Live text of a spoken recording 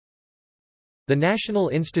The National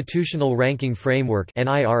Institutional Ranking Framework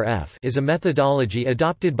 (NIRF) is a methodology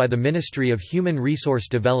adopted by the Ministry of Human Resource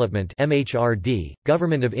Development (MHRD),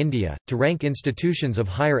 Government of India, to rank institutions of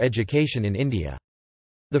higher education in India.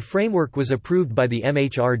 The framework was approved by the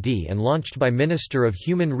MHRD and launched by Minister of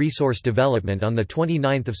Human Resource Development on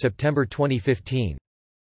 29 September 2015.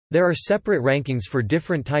 There are separate rankings for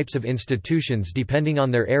different types of institutions depending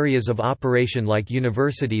on their areas of operation, like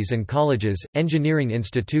universities and colleges, engineering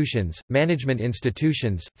institutions, management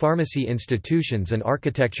institutions, pharmacy institutions and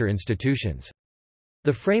architecture institutions.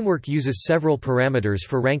 The framework uses several parameters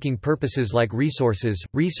for ranking purposes like resources,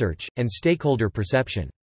 research, and stakeholder perception.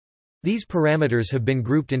 These parameters have been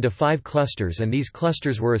grouped into 5 clusters, and these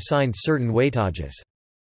clusters were assigned certain weightages.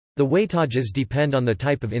 The weightages depend on the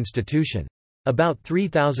type of institution. About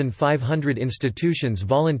 3,500 institutions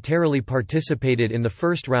voluntarily participated in the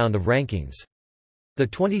first round of rankings. The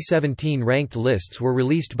 2017 ranked lists were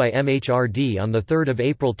released by MHRD on 3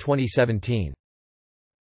 April 2017.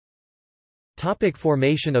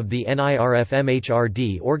 Formation of the NIRF.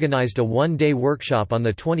 MHRD organized a one-day workshop on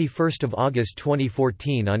 21 August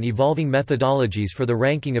 2014 on evolving methodologies for the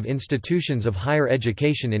ranking of institutions of higher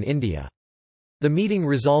education in India. The meeting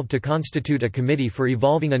resolved to constitute a committee for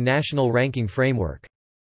evolving a national ranking framework.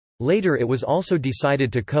 Later it was also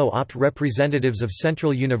decided to co-opt representatives of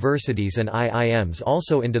central universities and IIMs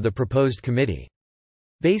also into the proposed committee.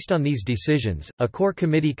 Based on these decisions, a core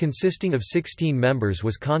committee consisting of 16 members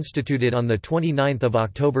was constituted on 29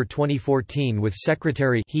 October 2014 with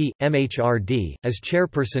Secretary He, MHRD, as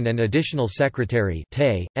chairperson and additional Secretary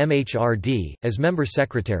Te, MHRD, as member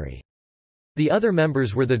secretary. The other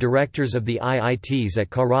members were the directors of the IITs at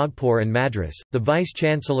Kharagpur and Madras, the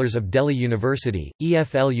vice-chancellors of Delhi University,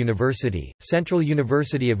 EFL University, Central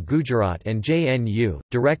University of Gujarat and JNU,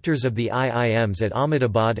 directors of the IIMs at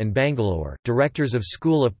Ahmedabad and Bangalore, directors of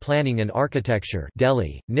School of Planning and Architecture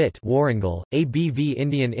Delhi, NIT Warangal, ABV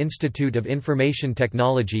Indian Institute of Information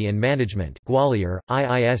Technology and Management Gwalior,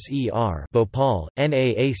 IISER Bhopal,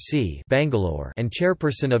 NAAC Bangalore, and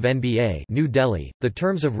chairperson of NBA New Delhi. The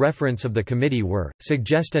terms of reference of the committee were,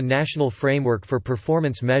 suggest a national framework for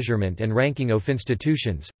performance measurement and ranking of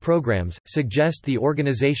institutions, programs, suggest the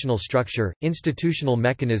organizational structure, institutional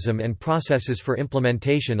mechanism and processes for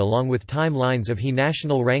implementation along with timelines of HE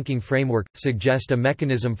national ranking framework, suggest a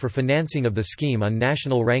mechanism for financing of the scheme on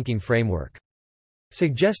national ranking framework.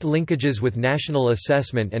 Suggest linkages with National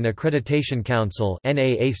Assessment and Accreditation Council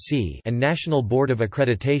 (NAAC) and National Board of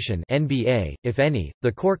Accreditation (NBA), if any.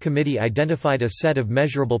 The core committee identified a set of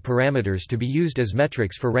measurable parameters to be used as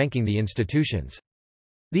metrics for ranking the institutions.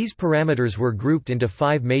 These parameters were grouped into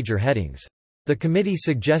 5 major headings. The committee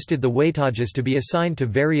suggested the weightages to be assigned to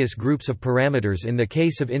various groups of parameters in the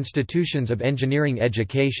case of institutions of engineering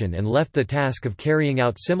education and left the task of carrying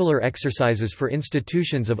out similar exercises for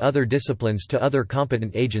institutions of other disciplines to other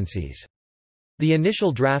competent agencies. The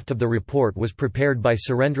initial draft of the report was prepared by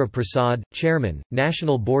Surendra Prasad, Chairman,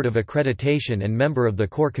 National Board of Accreditation and member of the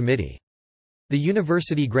core committee. The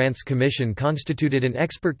University Grants Commission constituted an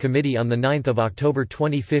expert committee on 9 October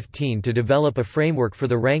 2015 to develop a framework for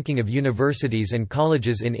the ranking of universities and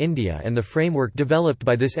colleges in India, and the framework developed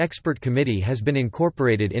by this expert committee has been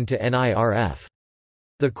incorporated into NIRF.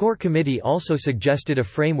 The core committee also suggested a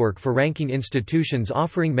framework for ranking institutions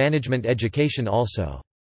offering management education also.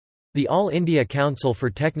 The All India Council for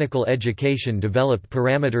Technical Education developed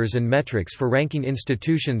parameters and metrics for ranking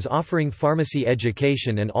institutions offering pharmacy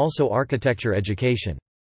education and also architecture education.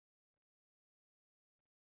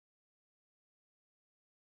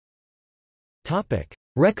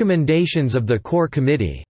 Recommendations of the core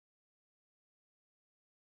committee.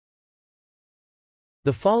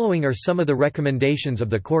 The following are some of the recommendations of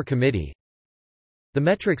the core committee. The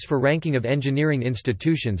metrics for ranking of engineering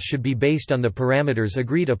institutions should be based on the parameters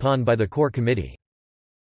agreed upon by the core committee.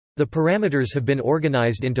 The parameters have been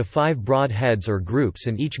organized into 5 broad heads or groups,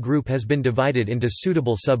 and each group has been divided into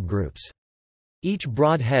suitable subgroups. Each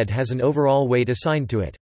broad head has an overall weight assigned to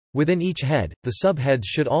it. Within each head, the subheads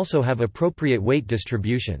should also have appropriate weight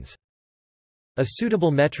distributions. A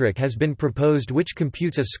suitable metric has been proposed which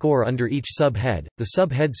computes a score under each subhead. The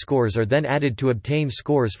subhead scores are then added to obtain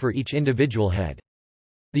scores for each individual head.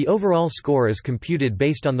 The overall score is computed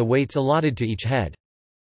based on the weights allotted to each head.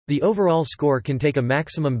 The overall score can take a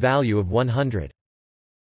maximum value of 100.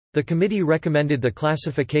 The committee recommended the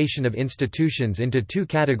classification of institutions into 2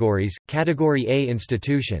 categories. Category A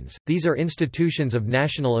institutions. These are institutions of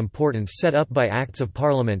national importance set up by Acts of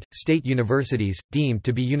Parliament, state universities, deemed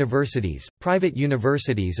to be universities, private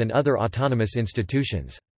universities and other autonomous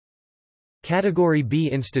institutions. Category B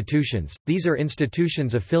institutions – these are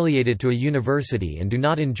institutions affiliated to a university and do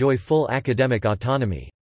not enjoy full academic autonomy.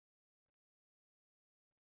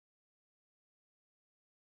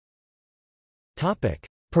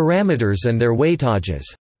 Parameters and their weightages.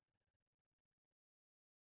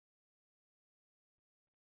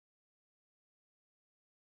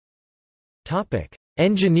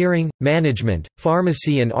 Engineering, management,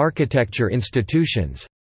 pharmacy and architecture institutions.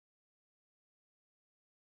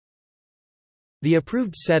 The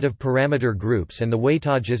approved set of parameter groups and the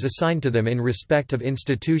weightages assigned to them in respect of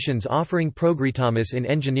institutions offering progritamus in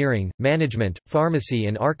engineering, management, pharmacy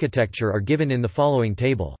and architecture are given in the following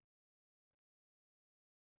table.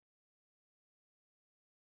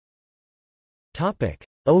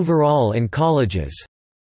 Overall and colleges.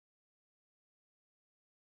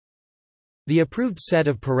 The approved set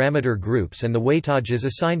of parameter groups and the weightages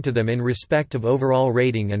assigned to them in respect of overall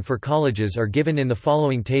rating and for colleges are given in the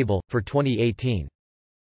following table, for 2018.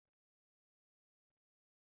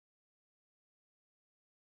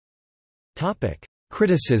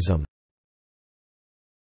 Criticism.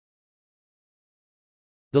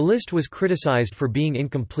 The list was criticized for being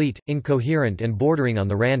incomplete, incoherent and bordering on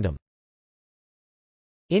the random.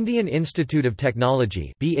 Indian Institute of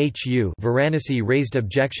Technology (BHU) Varanasi raised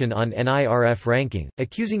objection on NIRF ranking,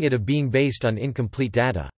 accusing it of being based on incomplete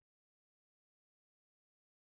data.